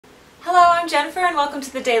I'm Jennifer and welcome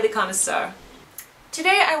to the Daily Connoisseur.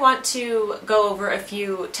 Today I want to go over a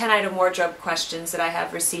few 10-item wardrobe questions that I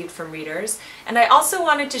have received from readers, and I also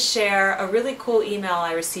wanted to share a really cool email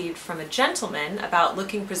I received from a gentleman about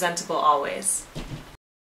looking presentable always. I'm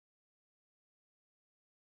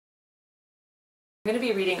going to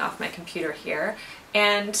be reading off my computer here,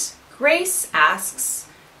 and Grace asks,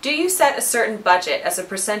 do you set a certain budget as a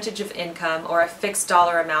percentage of income or a fixed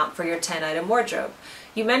dollar amount for your 10-item wardrobe?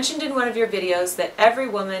 You mentioned in one of your videos that every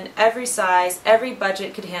woman, every size, every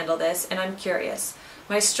budget could handle this, and I'm curious.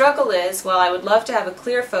 My struggle is, while I would love to have a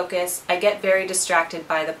clear focus, I get very distracted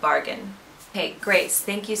by the bargain. Hey, Grace,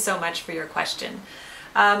 thank you so much for your question.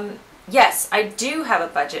 Yes, I do have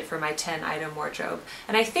a budget for my 10-item wardrobe,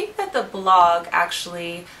 and I think that the blog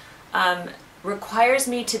actually requires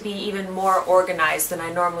me to be even more organized than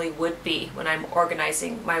I normally would be when I'm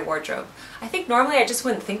organizing my wardrobe. I think normally I just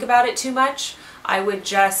wouldn't think about it too much. I would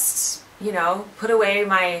just, put away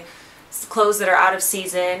my clothes that are out of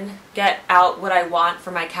season, get out what I want for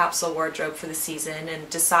my capsule wardrobe for the season, and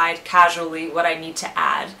decide casually what I need to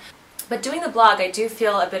add. But doing the blog, I do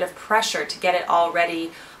feel a bit of pressure to get it all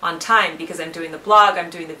ready on time because I'm doing the blog, I'm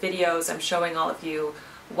doing the videos, I'm showing all of you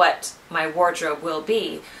what my wardrobe will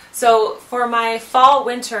be. So for my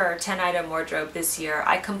fall-winter 10-item wardrobe this year,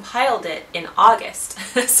 I compiled it in August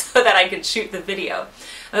so that I could shoot the video.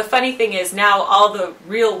 And the funny thing is now all the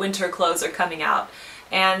real winter clothes are coming out,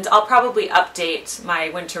 and I'll probably update my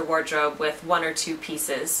winter wardrobe with 1 or 2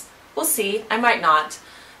 pieces. We'll see, I might not.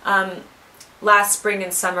 Last spring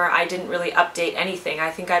and summer I didn't really update anything.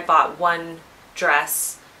 I think I bought 1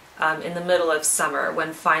 dress in the middle of summer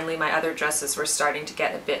when finally my other dresses were starting to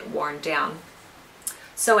get a bit worn down.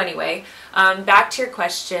 So anyway, back to your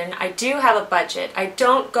question, I do have a budget. I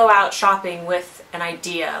don't go out shopping with an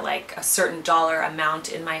idea, like a certain dollar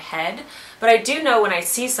amount in my head, but I do know when I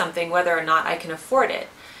see something whether or not I can afford it.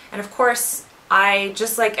 And of course, I,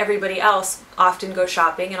 just like everybody else, often go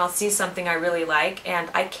shopping and I'll see something I really like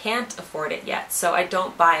and I can't afford it yet, so I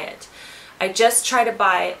don't buy it. I just try to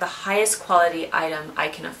buy the highest quality item I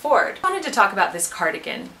can afford. I wanted to talk about this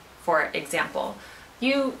cardigan, for example.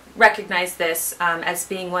 You recognize this as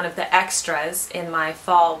being one of the extras in my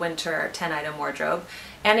fall-winter 10-item wardrobe,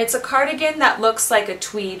 and it's a cardigan that looks like a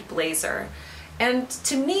tweed blazer. And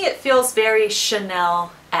to me it feels very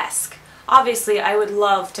Chanel-esque. Obviously I would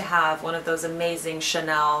love to have one of those amazing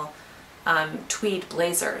Chanel tweed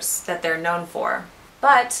blazers that they're known for,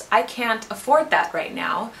 but I can't afford that right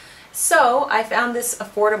now. So I found this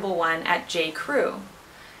affordable one at J.Crew.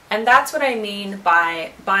 And that's what I mean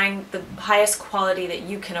by buying the highest quality that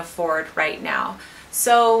you can afford right now.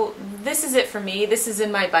 So this is it for me, this is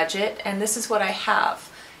in my budget, and this is what I have.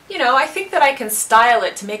 I think that I can style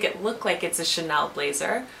it to make it look like it's a Chanel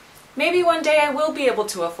blazer. Maybe one day I will be able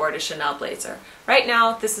to afford a Chanel blazer. Right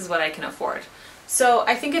now, this is what I can afford. So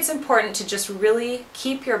I think it's important to just really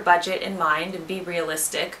keep your budget in mind and be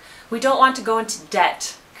realistic. We don't want to go into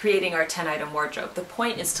debt creating our 10-item wardrobe. The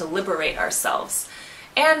point is to liberate ourselves.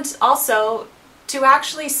 And also to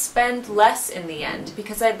actually spend less in the end,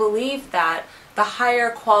 because I believe that the higher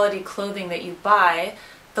quality clothing that you buy,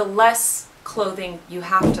 the less clothing you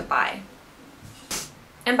have to buy.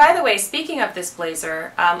 And by the way, speaking of this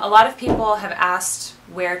blazer, a lot of people have asked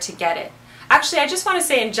where to get it. Actually, I just want to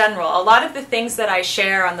say in general, a lot of the things that I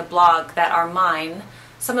share on the blog that are mine,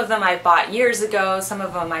 some of them I bought years ago, some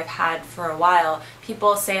of them I've had for a while,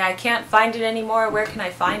 people say, I can't find it anymore, where can I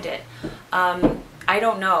find it? I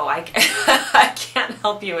don't know. I can't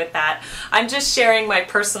help you with that. I'm just sharing my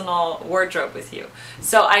personal wardrobe with you.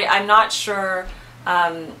 So I'm not sure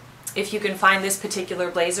if you can find this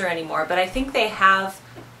particular blazer anymore, but I think they have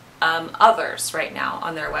others right now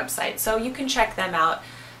on their website, so you can check them out.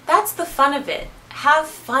 That's the fun of it. Have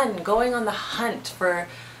fun going on the hunt for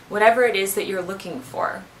whatever it is that you're looking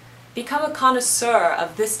for. Become a connoisseur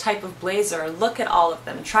of this type of blazer. Look at all of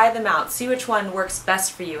them, try them out, see which one works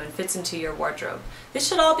best for you and fits into your wardrobe. This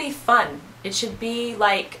should all be fun. It should be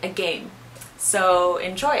like a game. So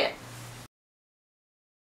enjoy it.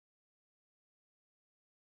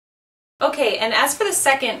 Okay, and as for the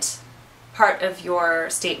second part of your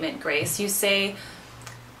statement, Grace, you say,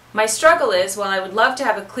 my struggle is, while I would love to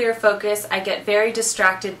have a clear focus, I get very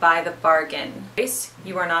distracted by the bargain. Grace,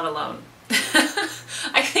 you are not alone.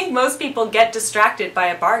 I think most people get distracted by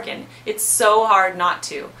a bargain. It's so hard not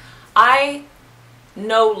to. I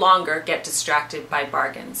no longer get distracted by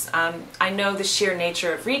bargains. I know the sheer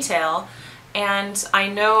nature of retail, and I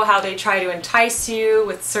know how they try to entice you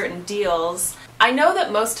with certain deals. I know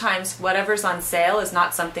that most times whatever's on sale is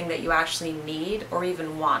not something that you actually need or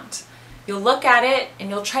even want. You'll look at it and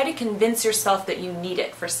you'll try to convince yourself that you need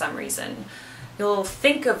it for some reason. You'll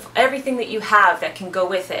think of everything that you have that can go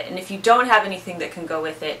with it, and if you don't have anything that can go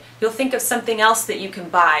with it, you'll think of something else that you can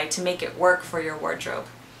buy to make it work for your wardrobe.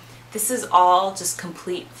 This is all just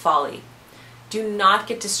complete folly. Do not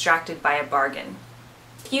get distracted by a bargain.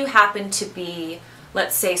 If you happen to be,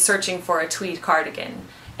 let's say, searching for a tweed cardigan,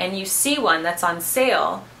 and you see one that's on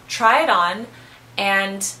sale, try it on,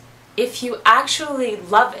 and if you actually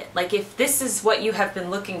love it, like if this is what you have been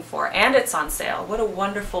looking for and it's on sale, what a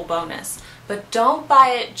wonderful bonus. But don't buy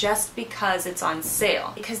it just because it's on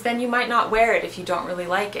sale, because then you might not wear it if you don't really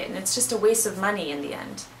like it, and it's just a waste of money in the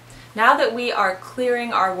end. Now that we are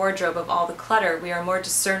clearing our wardrobe of all the clutter, we are more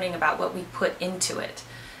discerning about what we put into it.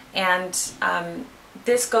 And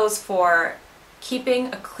this goes for keeping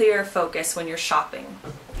a clear focus when you're shopping.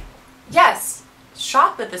 Yes,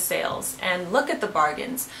 shop at the sales and look at the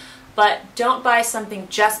bargains, but don't buy something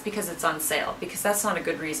just because it's on sale, because that's not a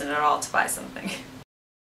good reason at all to buy something.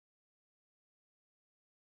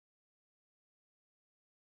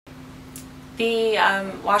 The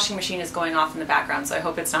washing machine is going off in the background, so I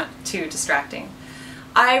hope it's not too distracting.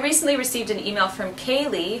 I recently received an email from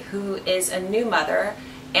Kaylee, who is a new mother,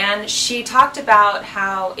 and she talked about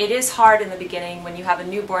how it is hard in the beginning when you have a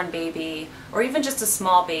newborn baby, or even just a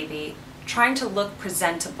small baby, trying to look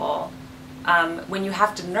presentable. When you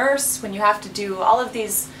have to nurse, when you have to do all of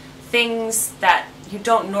these things that you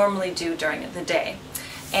don't normally do during the day.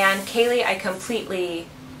 And Kaylee, I completely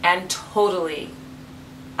and totally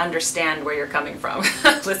understand where you're coming from.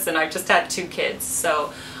 Listen, I've just had 2 kids,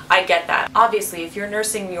 so I get that. Obviously, if you're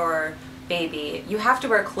nursing your baby, you have to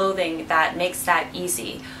wear clothing that makes that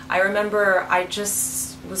easy. I remember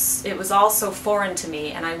it was all so foreign to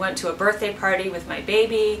me, and I went to a birthday party with my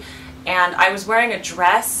baby, and I was wearing a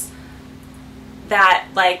dress that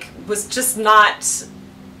was just not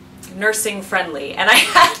nursing friendly, and I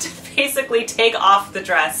had to basically take off the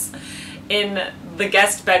dress in the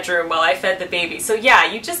guest bedroom while I fed the baby. So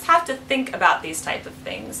yeah, you just have to think about these type of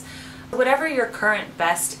things. Whatever your current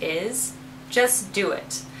best is, just do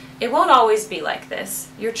it. It won't always be like this.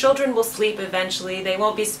 Your children will sleep eventually. They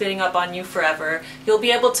won't be spitting up on you forever. You'll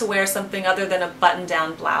be able to wear something other than a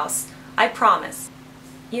button-down blouse. I promise.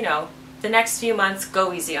 You know, the next few months,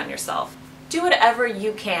 go easy on yourself. Do whatever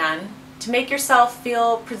you can to make yourself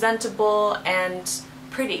feel presentable and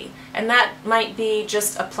pretty. And that might be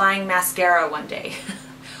just applying mascara one day.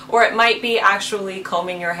 Or it might be actually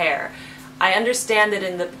combing your hair. I understand that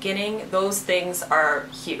in the beginning, those things are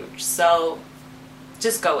huge. So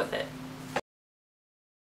just go with it.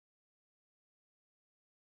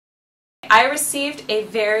 I received a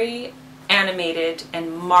very animated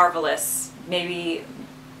and marvelous, maybe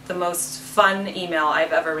the most fun email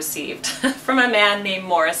I've ever received from a man named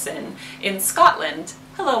Morrison in Scotland.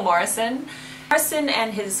 Hello, Morrison. Morrison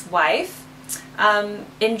and his wife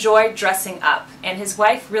enjoyed dressing up, and his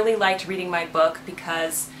wife really liked reading my book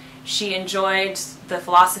because she enjoyed the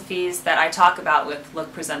philosophies that I talk about with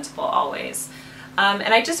Look Presentable Always.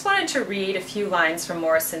 And I just wanted to read a few lines from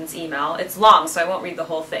Morrison's email. It's long, so I won't read the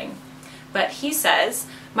whole thing. But he says,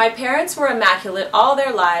 "My parents were immaculate all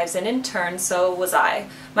their lives, and in turn so was I.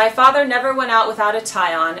 My father never went out without a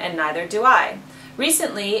tie on, and neither do I.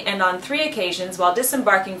 Recently, and on 3 occasions while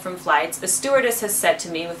disembarking from flights, a stewardess has said to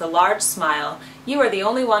me with a large smile, 'You are the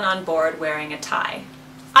only one on board wearing a tie.'"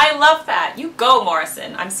 I love that. You go,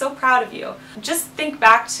 Morrison. I'm so proud of you. Just think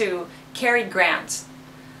back to Cary Grant.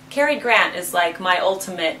 Cary Grant is like my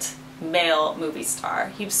ultimate male movie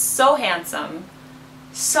star. He was so handsome,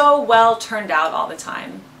 so well turned out all the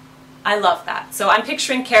time. I love that. So I'm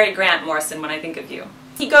picturing Cary Grant, Morrison, when I think of you.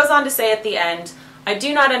 He goes on to say at the end, "I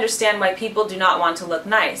do not understand why people do not want to look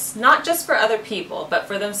nice, not just for other people, but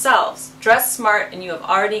for themselves. Dress smart and you have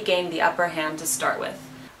already gained the upper hand to start with."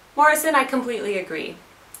 Morrison, I completely agree.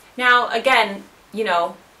 Now, again, you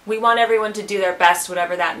know, we want everyone to do their best,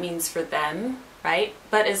 whatever that means for them, right?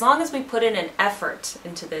 But as long as we put in an effort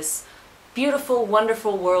into this beautiful,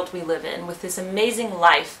 wonderful world we live in, with this amazing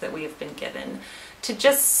life that we have been given, to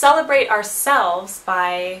just celebrate ourselves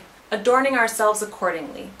by adorning ourselves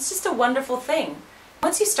accordingly. It's just a wonderful thing.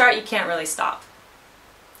 Once you start, you can't really stop.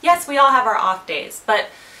 Yes, we all have our off days, but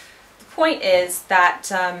the point is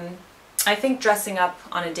that I think dressing up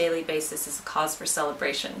on a daily basis is a cause for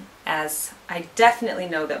celebration, as I definitely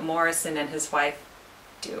know that Morrison and his wife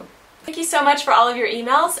do. Thank you so much for all of your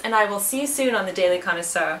emails, and I will see you soon on the Daily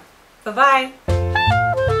Connoisseur. Bye-bye!